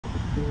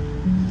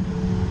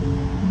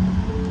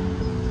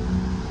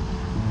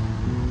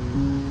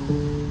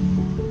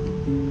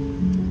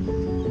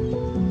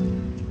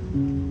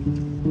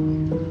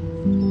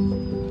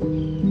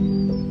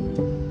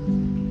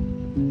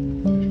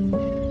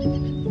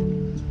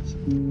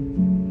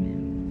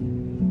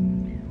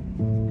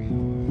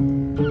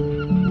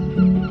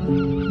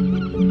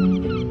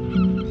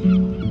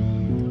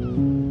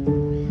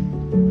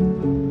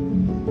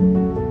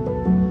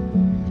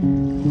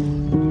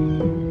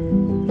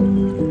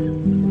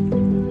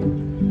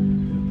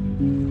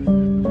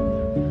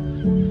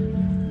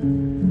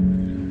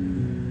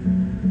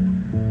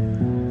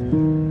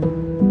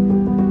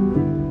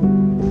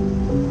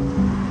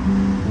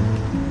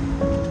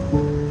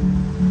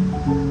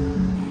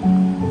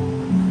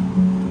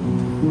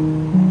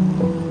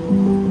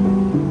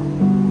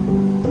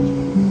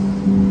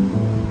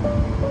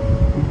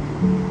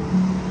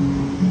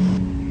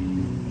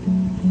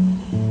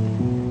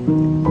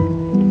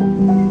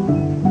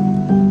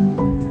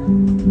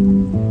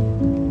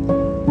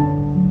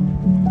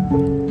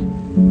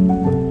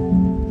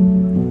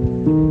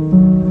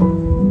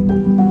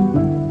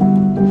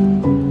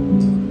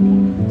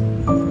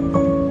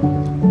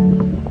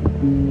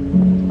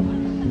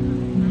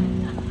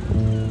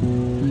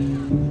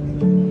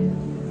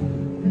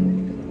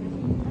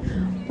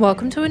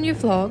Welcome to a new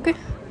vlog.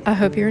 I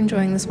hope you're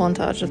enjoying this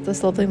montage of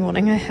this lovely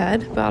morning I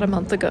had about a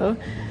month ago.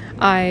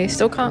 I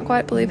still can't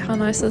quite believe how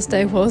nice this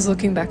day was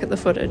looking back at the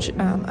footage.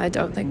 I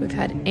don't think we've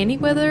had any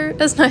weather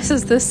as nice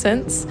as this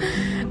since.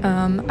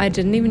 I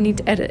didn't even need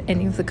to edit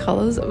any of the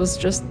colors. It was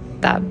just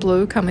that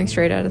blue coming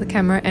straight out of the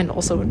camera, and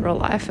also in real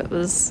life it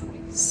was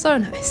so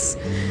nice.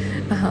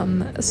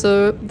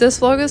 So this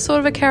vlog is sort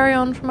of a carry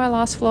on from my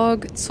last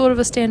vlog. It's sort of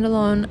a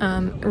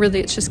standalone. Really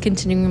it's just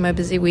continuing my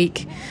busy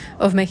week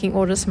of making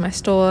orders for my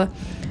store.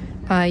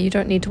 You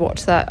don't need to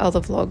watch that other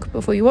vlog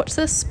before you watch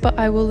this, but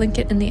I will link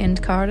it in the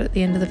end card at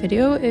the end of the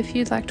video if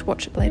you'd like to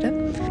watch it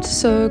later.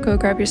 So go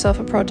grab yourself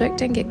a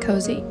project and get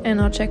cozy,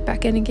 and I'll check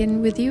back in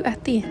again with you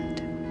at the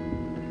end.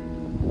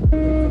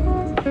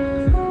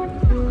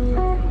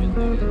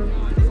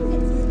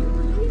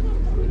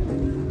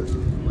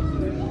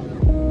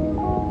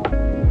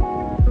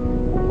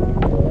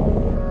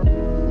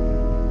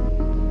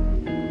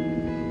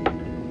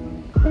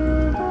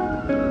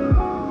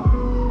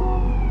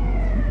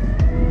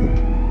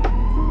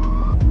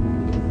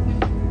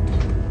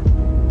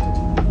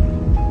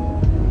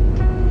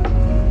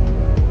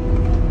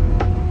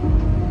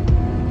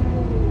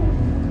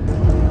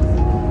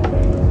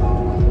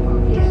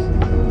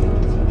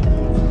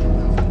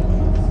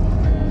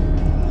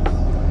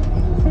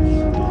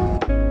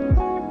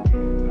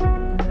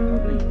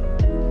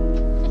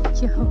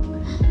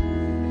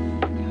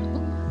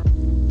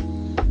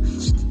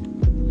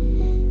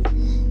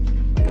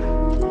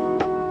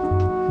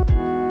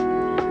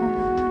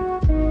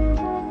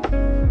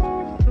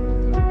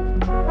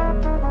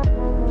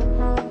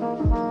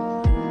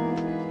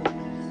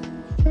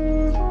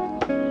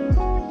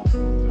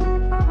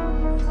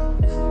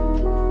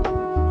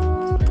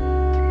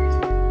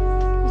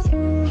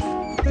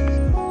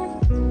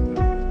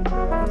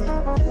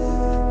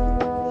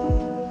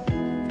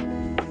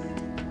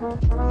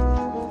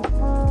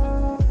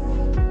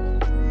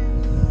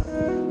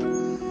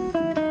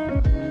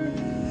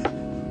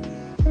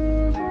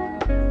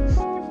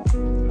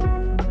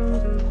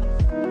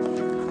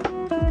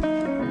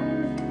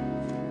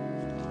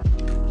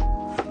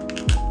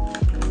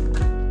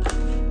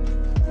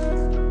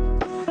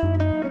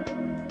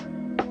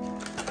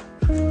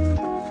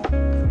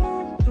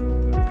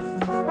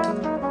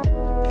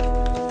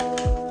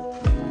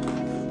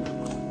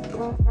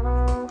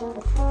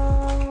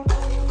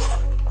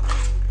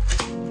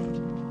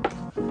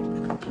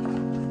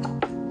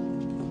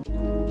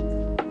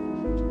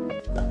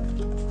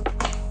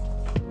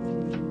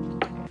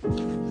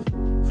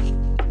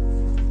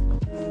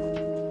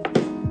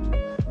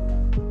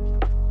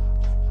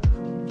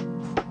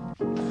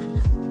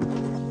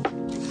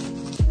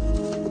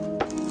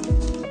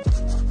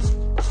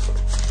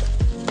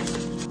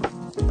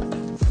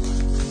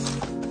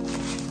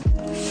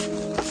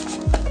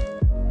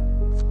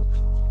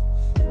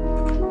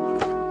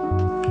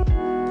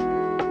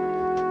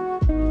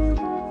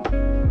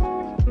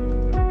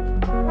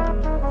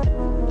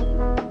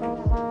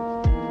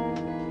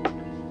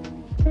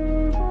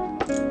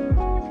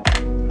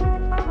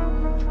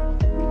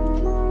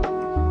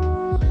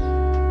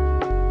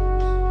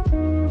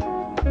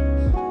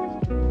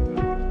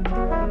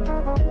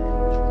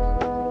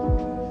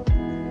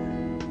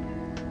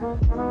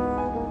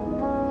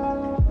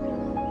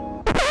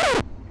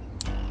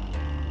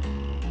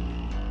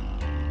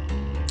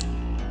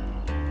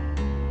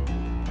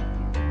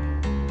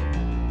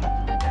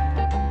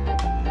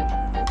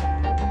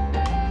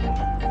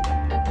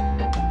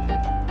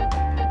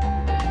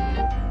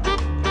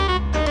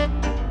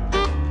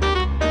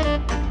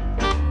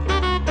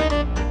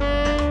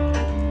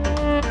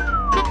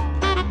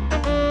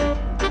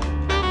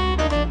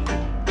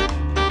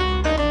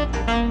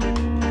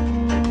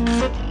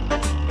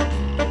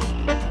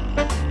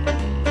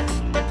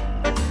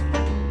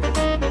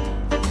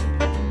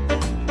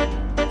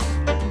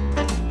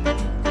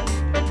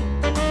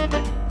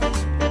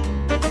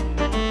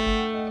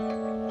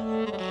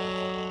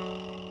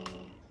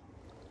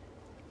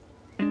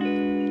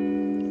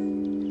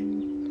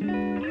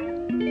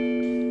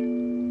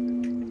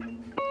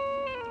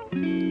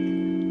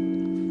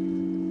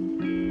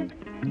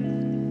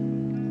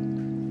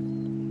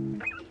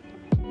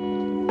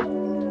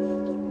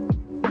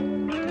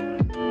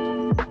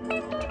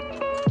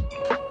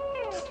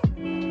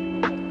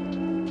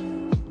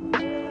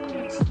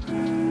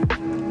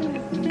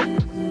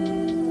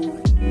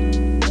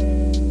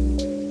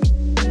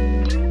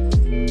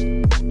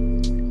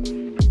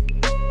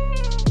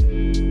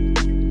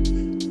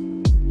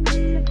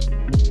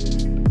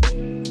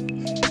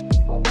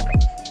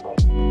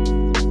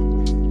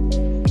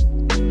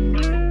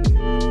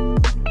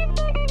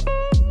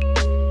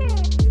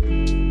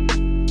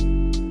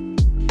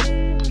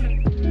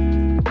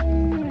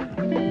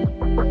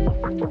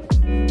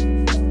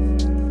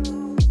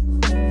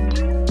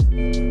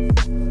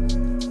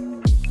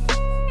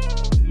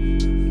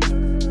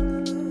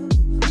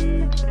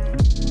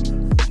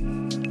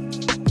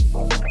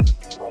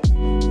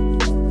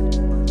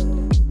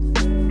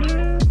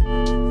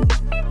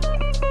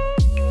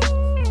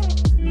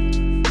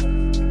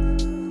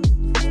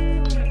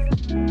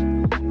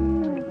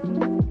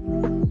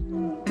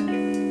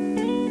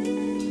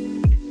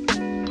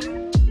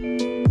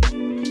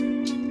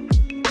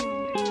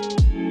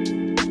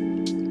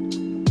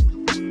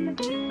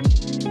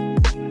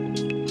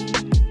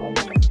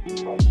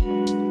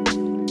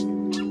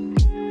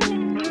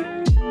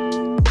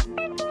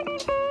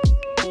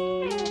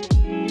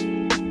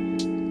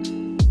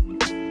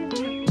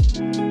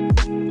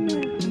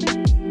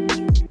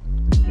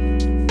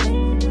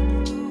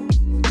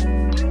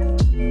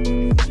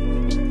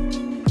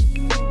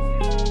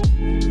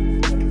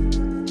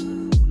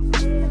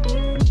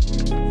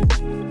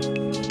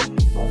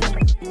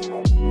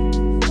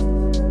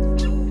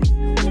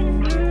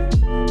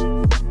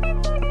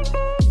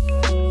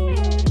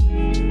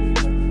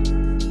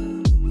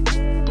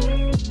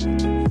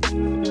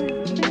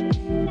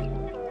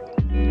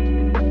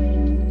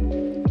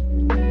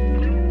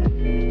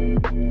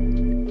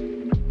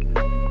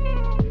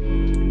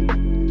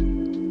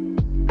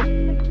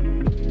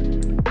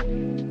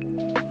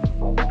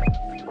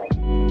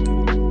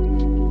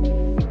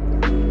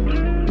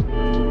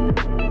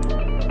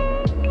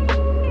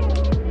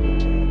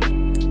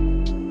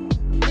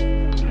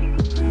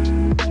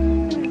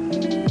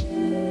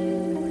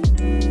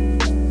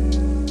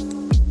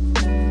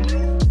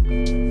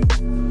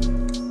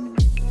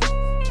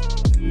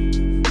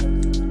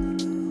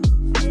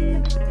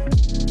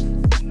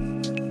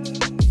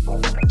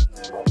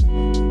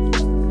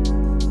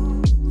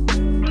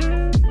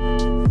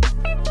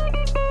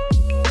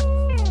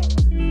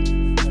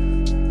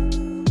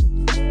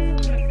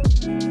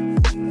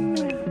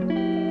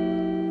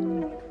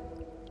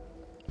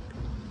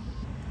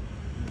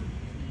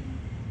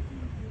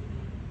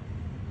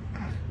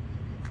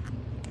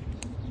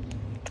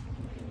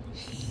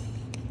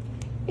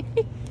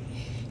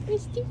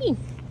 What's doing?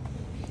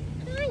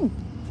 Hi.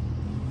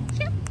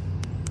 Come.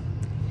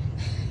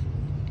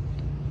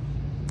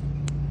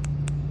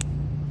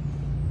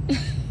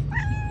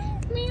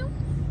 Meow.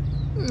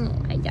 Oh,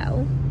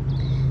 hello.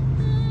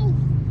 Hi.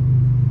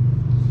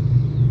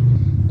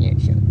 You're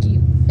so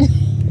cute.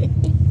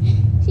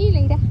 See you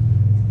later.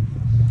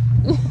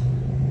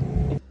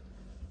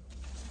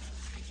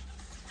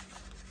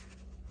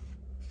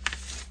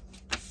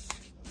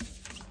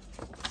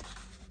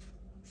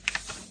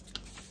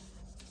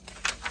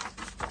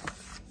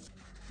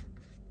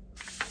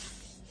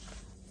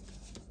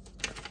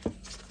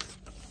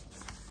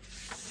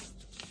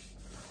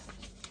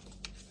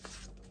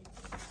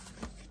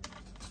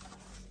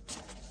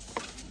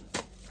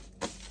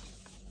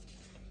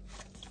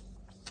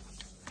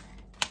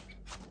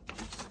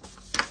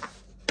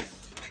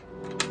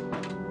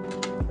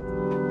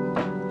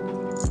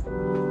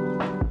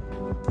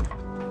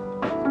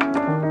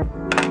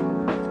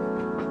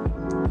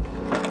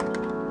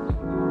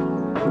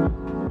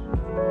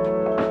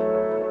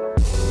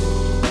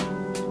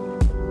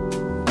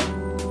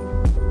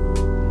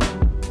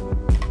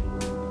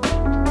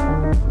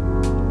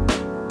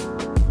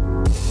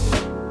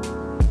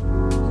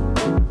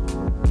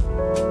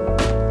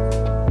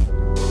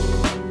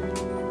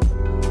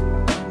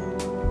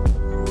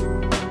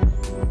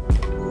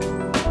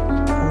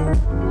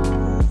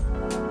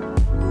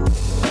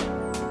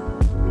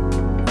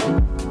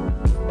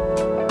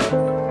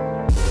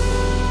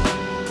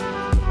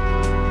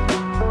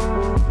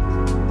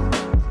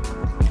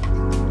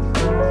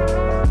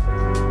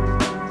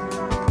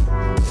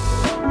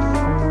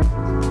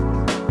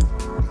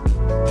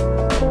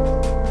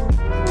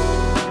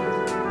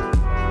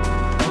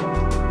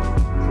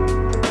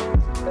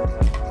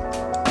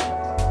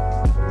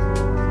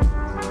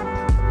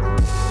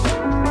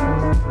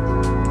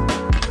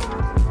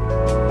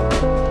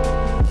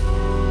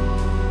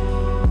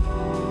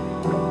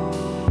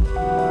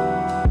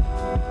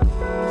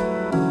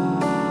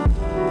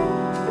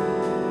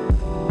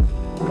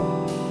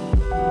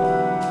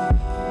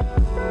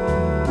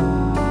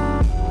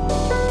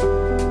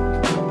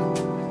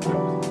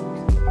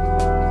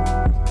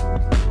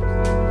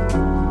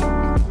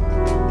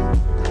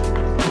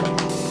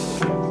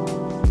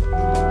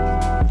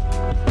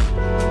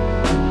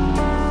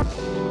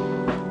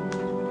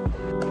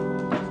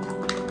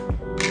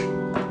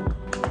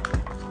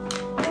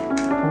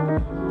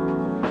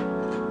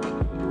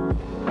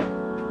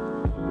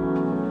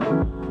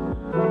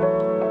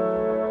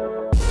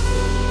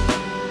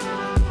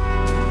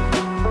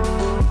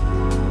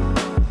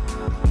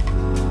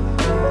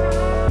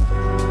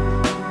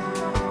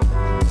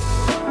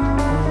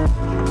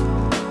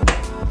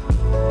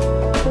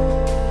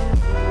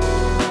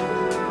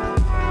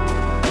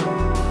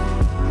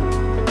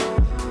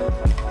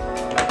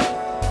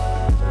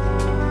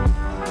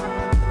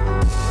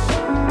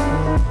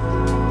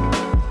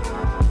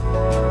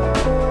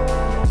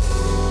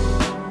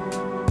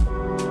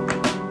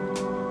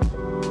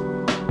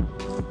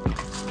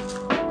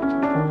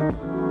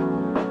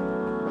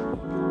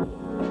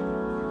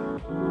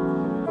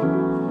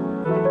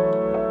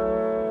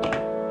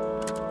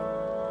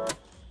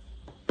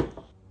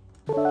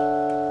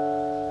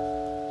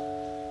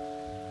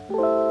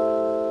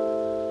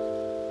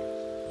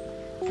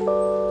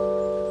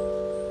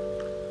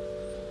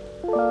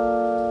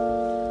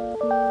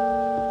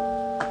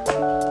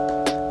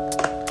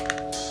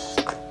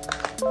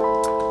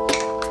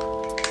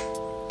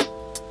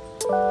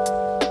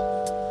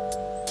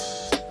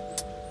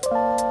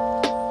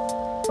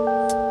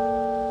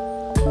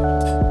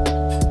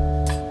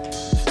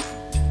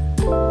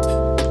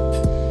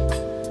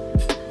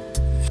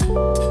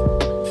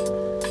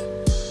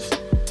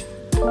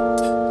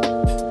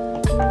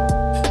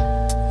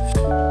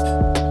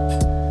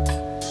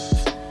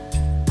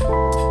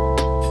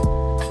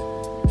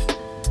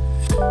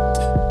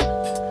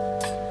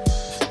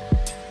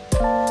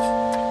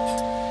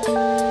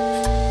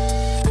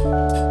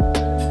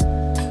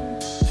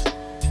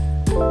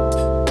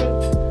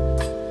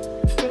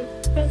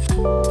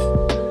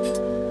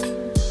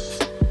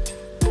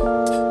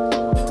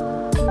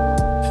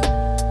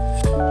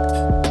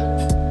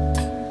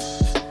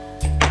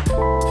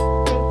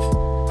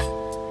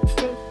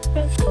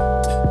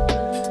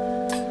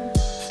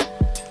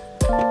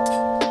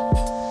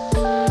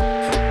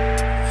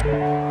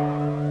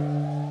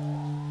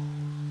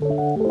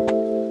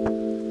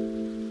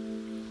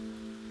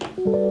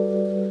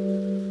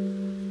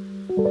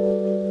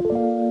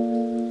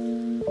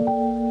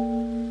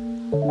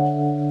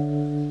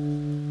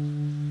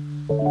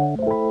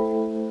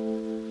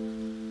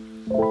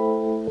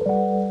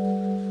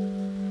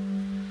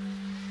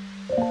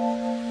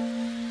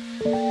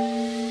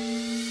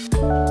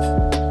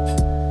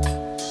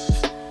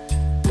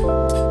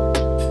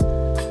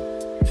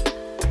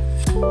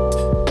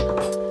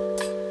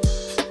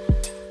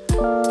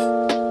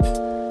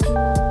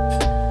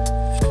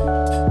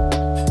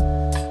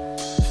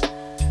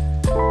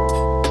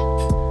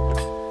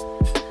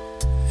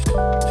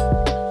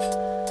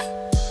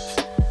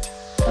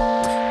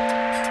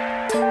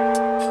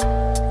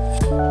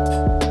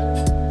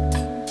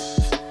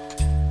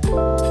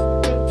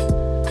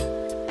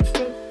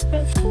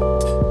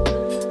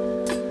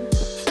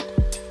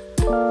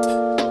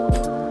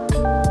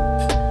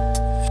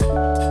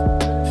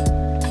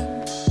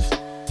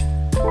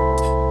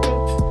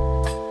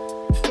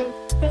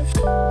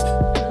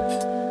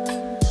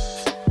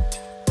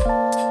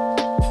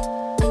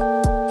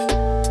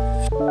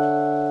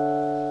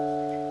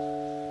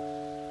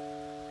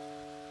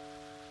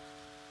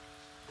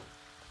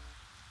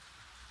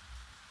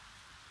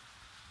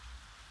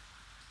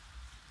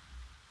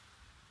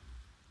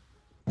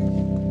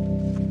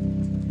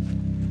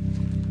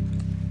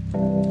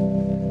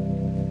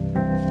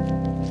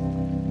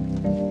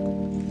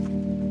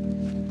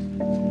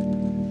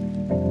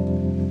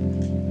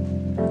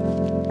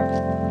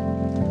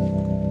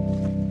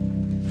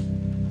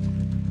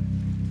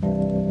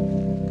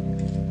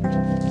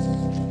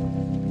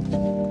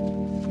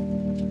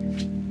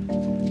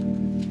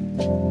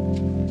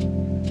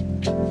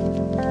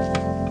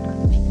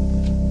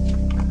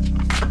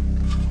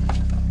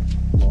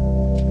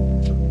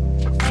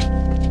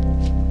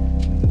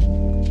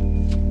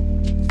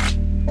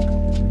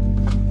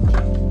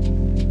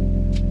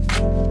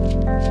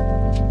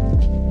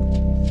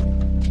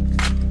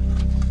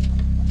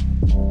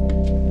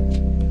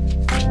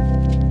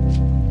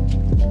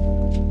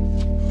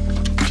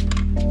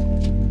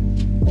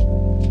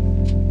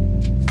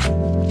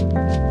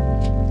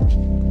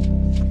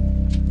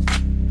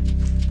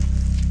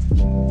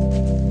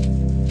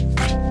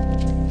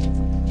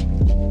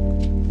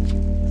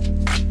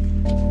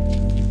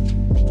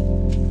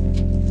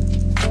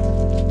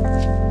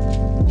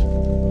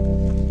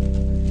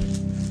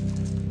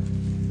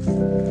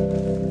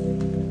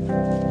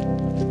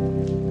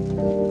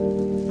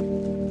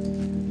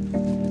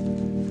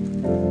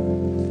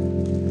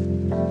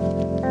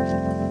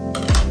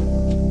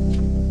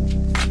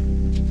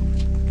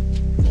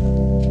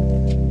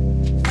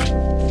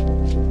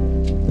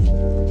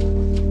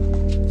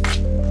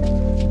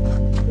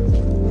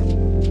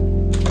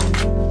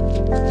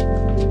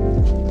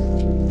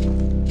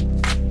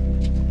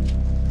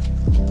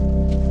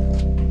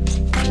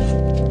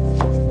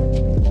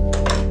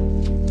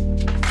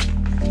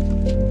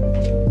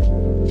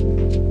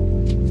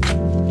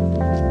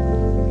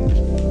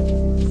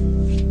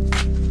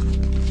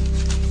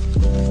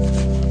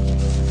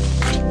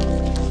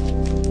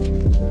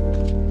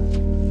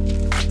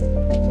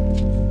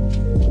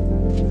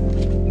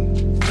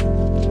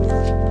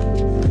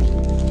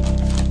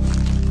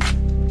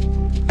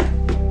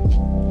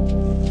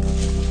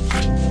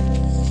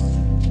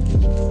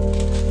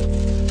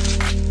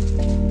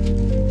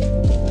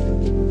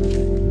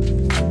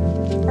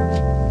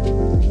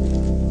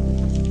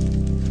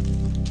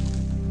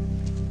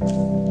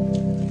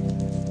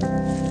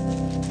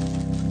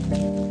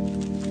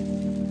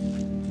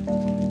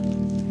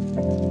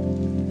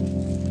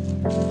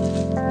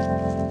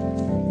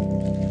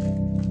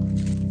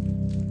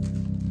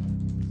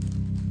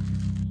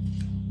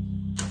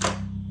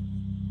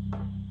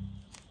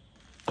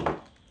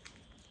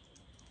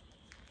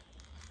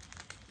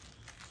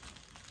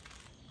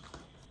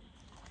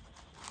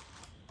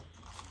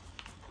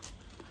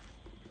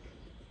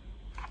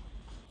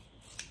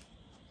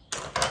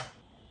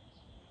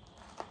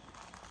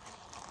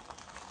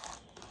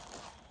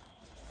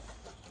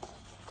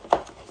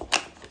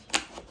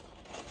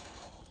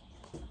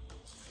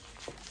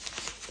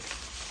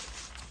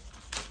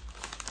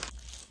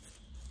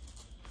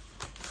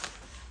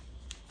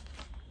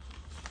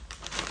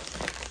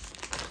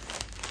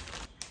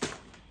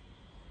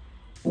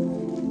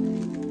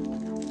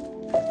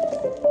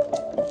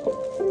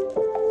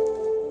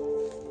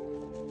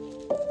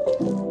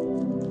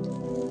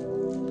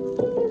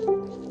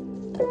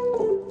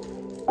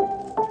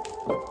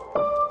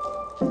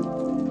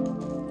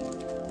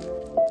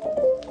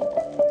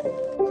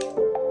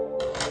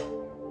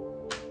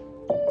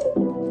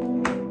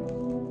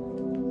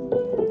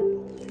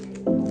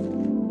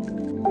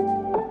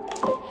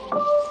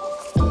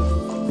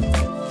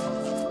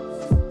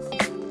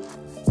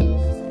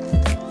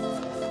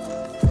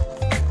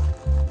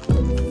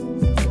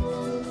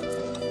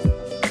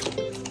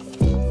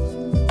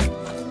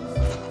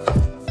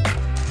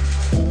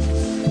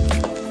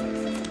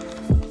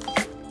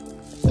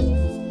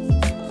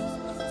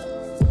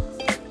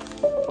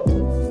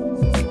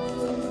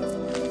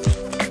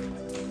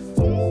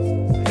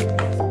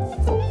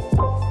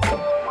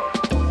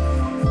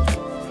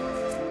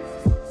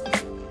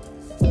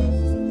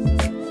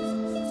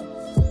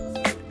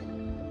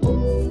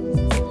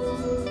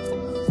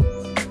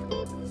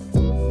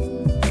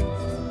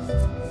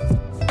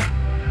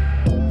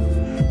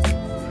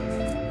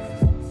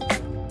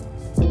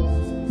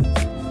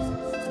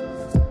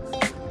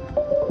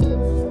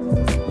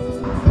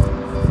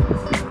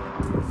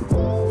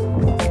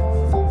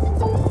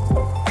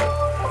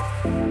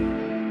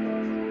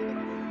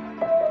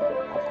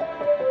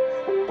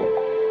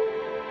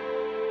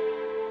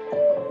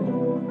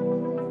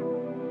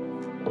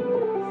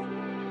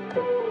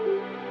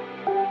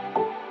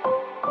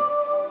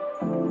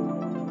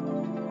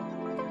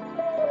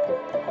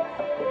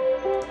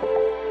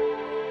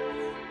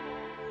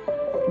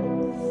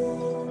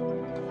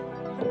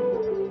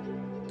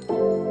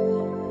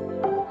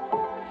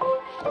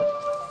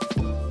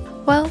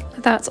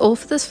 that's all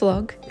for this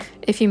vlog.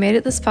 If you made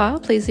it this far,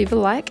 please leave a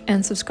like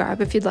and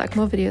subscribe if you'd like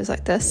more videos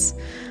like this.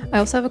 I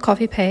also have a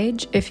Kofi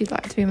page if you'd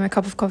like to be my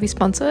cup of coffee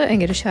sponsor and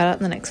get a shout out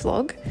in the next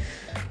vlog.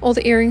 All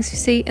the earrings you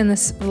see in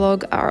this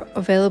vlog are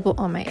available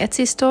on my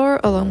Etsy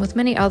store along with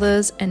many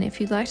others, and if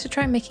you'd like to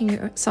try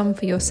making some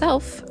for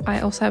yourself,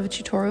 I also have a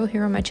tutorial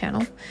here on my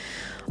channel.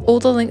 All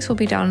the links will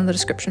be down in the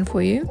description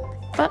for you.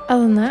 But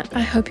other than that,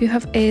 I hope you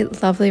have a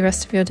lovely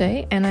rest of your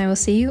day, and I will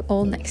see you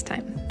all next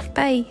time.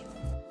 Bye!